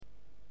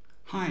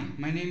Hi,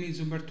 my name is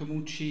Umberto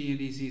Mucci and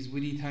this is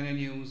With Italian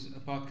News, a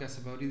podcast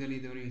about Italy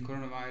during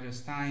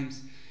coronavirus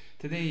times.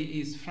 Today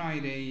is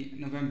Friday,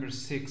 November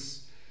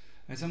 6th.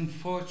 As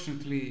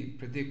unfortunately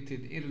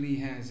predicted, Italy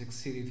has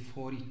exceeded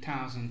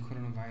 40,000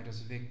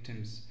 coronavirus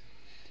victims.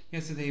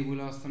 Yesterday we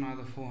lost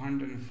another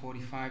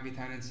 445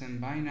 Italians and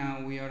by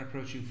now we are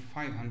approaching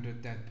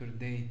 500 deaths per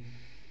day.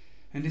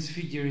 And this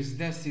figure is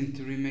destined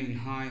to remain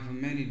high for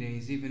many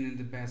days, even in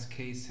the best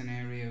case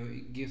scenario.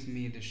 It gives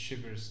me the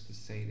shivers to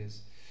say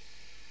this.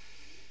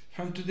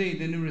 From today,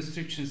 the new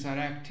restrictions are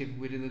active,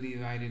 with Italy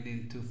divided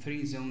into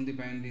three zones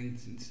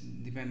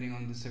depending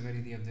on the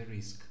severity of the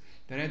risk.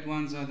 The red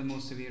ones are the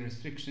most severe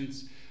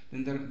restrictions,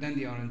 then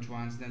the orange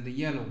ones, then the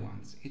yellow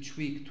ones. Each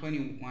week,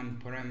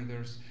 21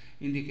 parameters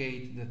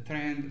indicate the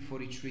trend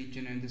for each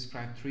region and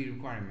describe three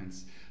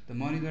requirements: the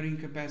monitoring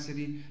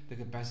capacity, the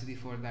capacity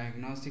for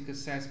diagnostic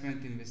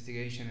assessment,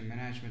 investigation, and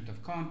management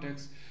of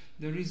contacts,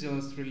 the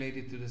results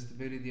related to the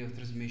stability of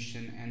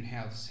transmission, and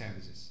health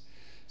services.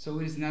 So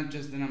it is not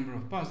just the number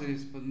of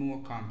positives, but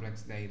more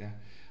complex data.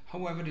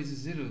 However, this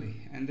is Italy,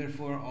 and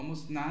therefore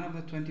almost none of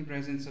the 20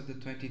 presidents of the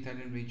 20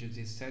 Italian regions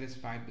is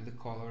satisfied with the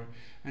color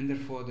and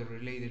therefore the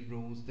related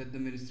rules that the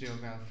Ministry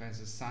of Health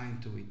has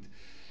assigned to it.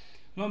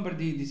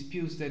 Lombardy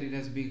disputes that it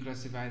has been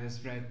classified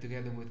as red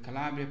together with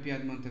Calabria,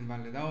 Piedmont and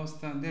Valle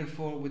d'Aosta,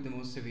 therefore with the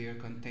most severe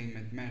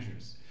containment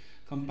measures.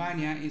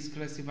 Campania is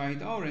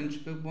classified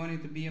orange but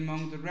wanted to be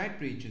among the red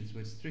regions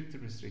with stricter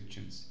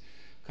restrictions.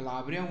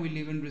 Calabria will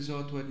even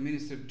resort to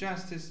administrative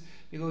justice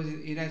because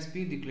it has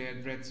been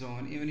declared red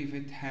zone even if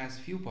it has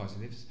few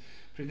positives,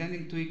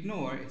 pretending to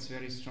ignore its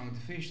very strong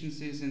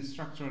deficiencies and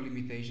structural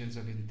limitations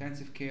of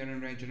intensive care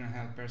and regional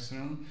health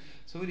personnel,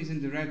 so it is in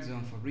the red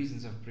zone for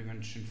reasons of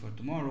prevention for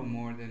tomorrow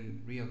more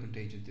than real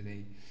contagion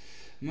today.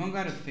 Among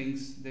other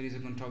things, there is a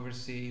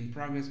controversy in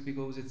progress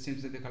because it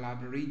seems that the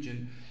Calabria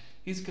region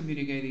is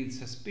communicating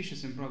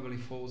suspicious and probably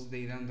false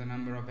data on the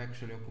number of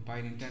actually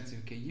occupied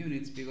intensive care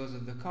units because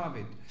of the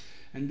COVID.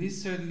 And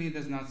this certainly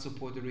does not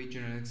support the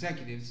regional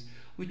executives,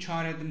 which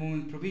are at the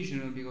moment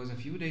provisional because a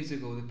few days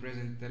ago the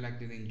president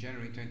elected in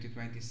January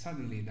 2020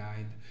 suddenly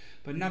died,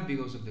 but not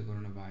because of the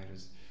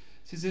coronavirus.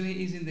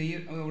 Sicily is in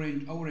the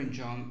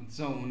orange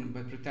zone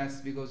but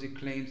protests because it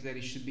claims that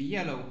it should be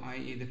yellow,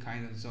 i.e. the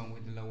kind of zone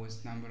with the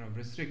lowest number of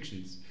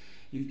restrictions.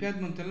 In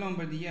Piedmont and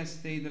Lombardy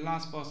yesterday, the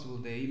last possible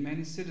day,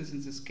 many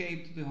citizens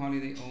escaped to the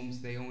holiday homes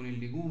they own in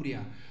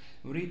Liguria,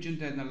 a region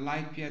that,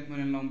 unlike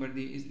Piedmont and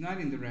Lombardy, is not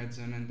in the red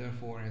zone and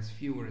therefore has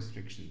fewer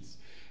restrictions.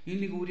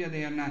 In Liguria,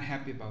 they are not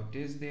happy about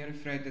this. They are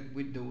afraid that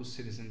with those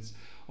citizens,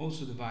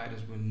 also the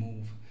virus will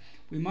move.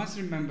 We must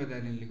remember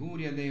that in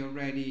Liguria, they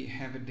already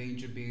have a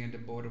danger being at the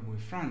border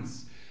with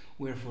France,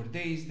 where for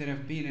days there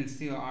have been and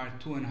still are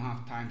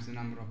 2.5 times the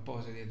number of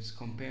positives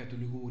compared to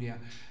Liguria,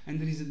 and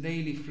there is a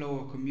daily flow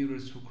of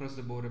commuters who cross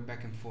the border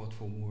back and forth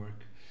for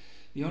work.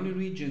 The only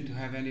region to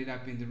have ended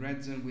up in the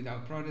red zone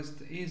without protest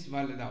is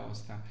Valle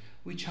d'Aosta,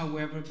 which,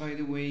 however, by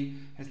the way,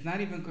 has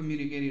not even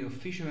communicated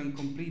official and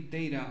complete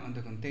data on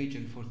the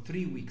contagion for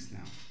 3 weeks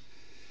now.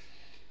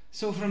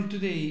 So from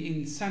today,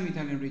 in some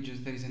Italian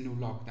regions there is a new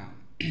lockdown,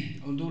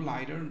 although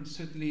lighter,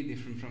 certainly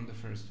different from the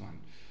first one.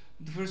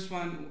 The first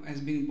one has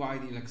been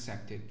widely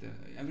accepted.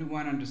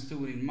 Everyone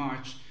understood in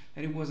March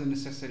that it was a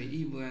necessary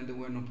evil and there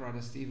were no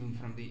protests even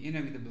from the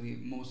inevitably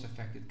most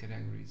affected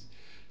categories.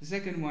 The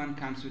second one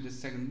comes with the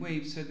second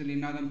wave, certainly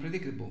not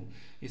unpredictable.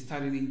 It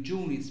started in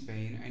June in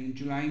Spain and in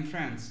July in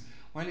France,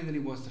 while Italy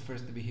was the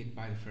first to be hit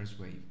by the first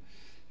wave.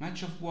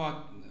 Much of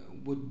what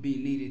would be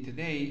needed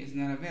today is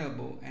not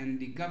available, and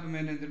the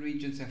government and the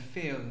regions have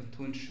failed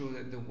to ensure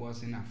that there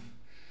was enough.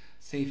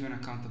 Safe and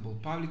accountable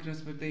public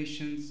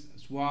transportations,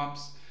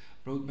 swabs,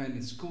 broadband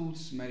in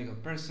schools, medical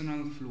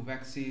personnel, flu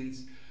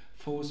vaccines,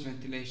 forced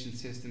ventilation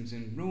systems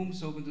in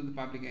rooms open to the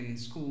public and in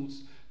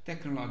schools,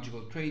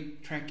 technological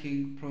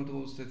tracking,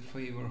 protocols that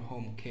favor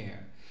home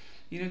care.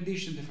 In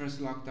addition, the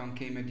first lockdown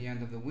came at the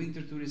end of the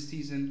winter tourist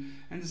season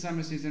and the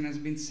summer season has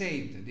been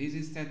saved. This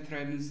instead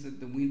threatens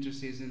the winter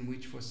season,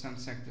 which for some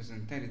sectors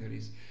and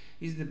territories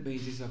is the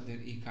basis of their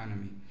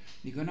economy.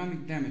 The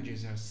economic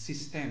damages are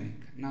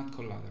systemic, not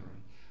collateral.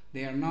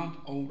 They are not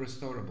all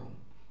restorable.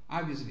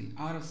 Obviously,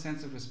 out of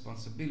sense of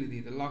responsibility,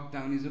 the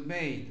lockdown is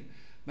obeyed,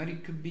 but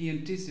it could be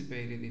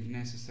anticipated if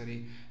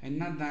necessary and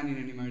not done in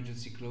an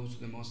emergency close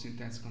to the most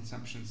intense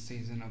consumption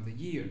season of the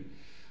year.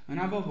 And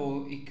above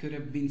all, it could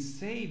have been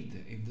saved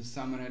if the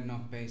summer had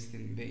not passed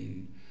in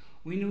vain.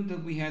 We knew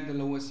that we had the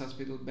lowest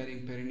hospital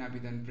bedding per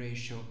inhabitant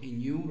ratio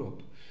in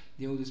Europe,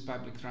 the oldest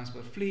public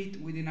transport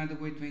fleet with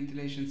inadequate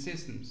ventilation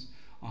systems,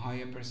 a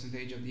higher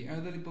percentage of the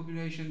elderly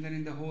population than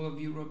in the whole of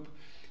Europe.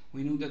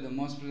 We knew that the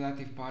most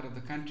productive part of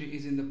the country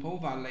is in the Po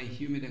Valley,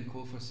 humid and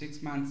cold for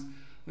 6 months,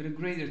 with a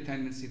greater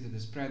tendency to the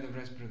spread of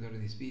respiratory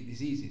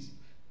diseases.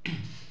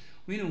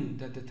 We knew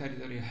that the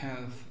territorial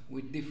health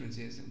with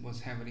differences was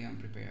heavily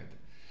unprepared.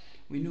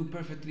 We knew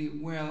perfectly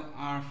well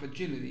our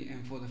fragility,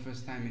 and for the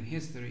first time in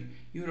history,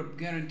 Europe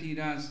guaranteed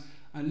us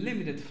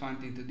unlimited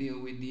funding to deal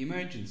with the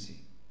emergency,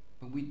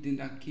 but we did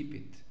not keep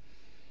it.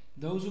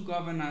 Those who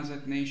govern us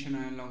at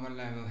national and local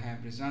level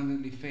have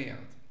resoundingly failed.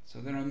 So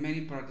there are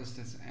many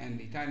Protestants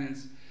and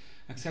Italians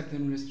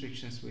accepting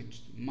restrictions with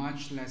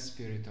much less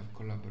spirit of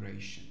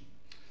collaboration.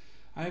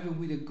 I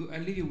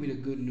leave you with a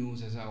good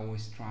news, as I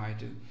always try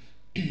to.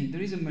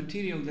 There is a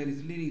material that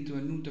is leading to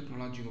a new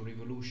technological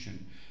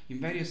revolution in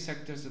various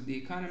sectors of the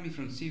economy,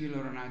 from civil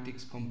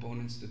aeronautics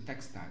components to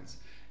textiles.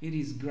 It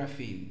is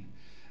graphene.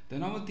 The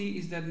novelty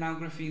is that now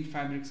graphene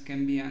fabrics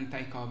can be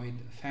anti-COVID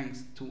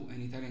thanks to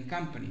an Italian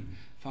company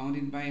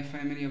founded by a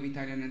family of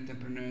Italian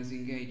entrepreneurs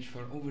engaged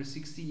for over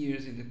 60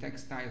 years in the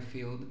textile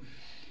field,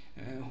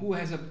 who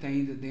has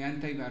obtained the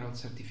antiviral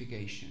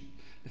certification.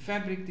 The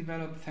fabric,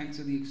 developed thanks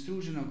to the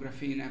extrusion of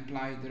graphene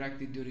applied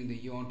directly during the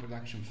yarn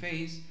production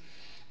phase,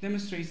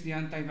 demonstrates the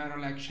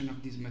antiviral action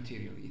of this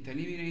material. It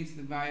eliminates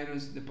the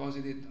virus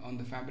deposited on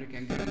the fabric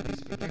and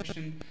guarantees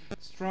protection,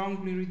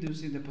 strongly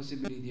reducing the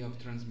possibility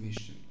of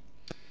transmission.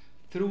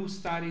 Through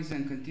studies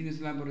and continuous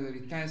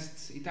laboratory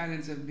tests,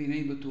 Italians have been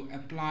able to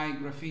apply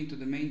graphene to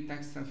the main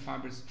textile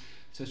fibers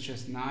such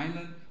as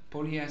nylon,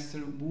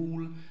 polyester,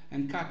 wool,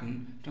 and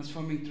cotton,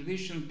 transforming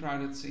traditional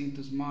products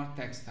into smart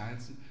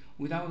textiles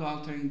without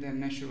altering their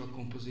natural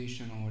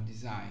composition or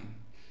design.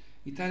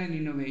 Italian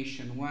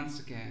innovation once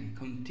again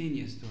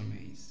continues to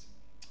amaze.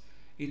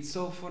 It's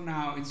all for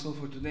now, it's all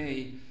for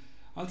today.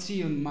 I'll see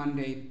you on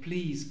Monday.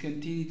 Please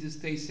continue to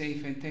stay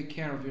safe and take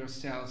care of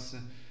yourselves.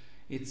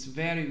 It's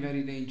very,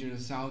 very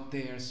dangerous out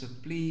there, so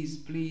please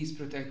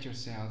protect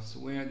yourselves.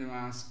 Wear the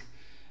mask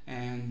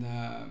and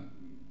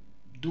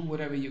do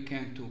whatever you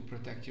can to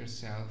protect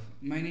yourself.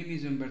 My name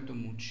is Umberto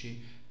Mucci.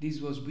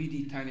 This was We the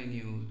Italian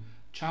News.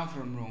 Ciao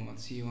from Rome. I'll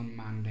see you on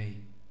Monday.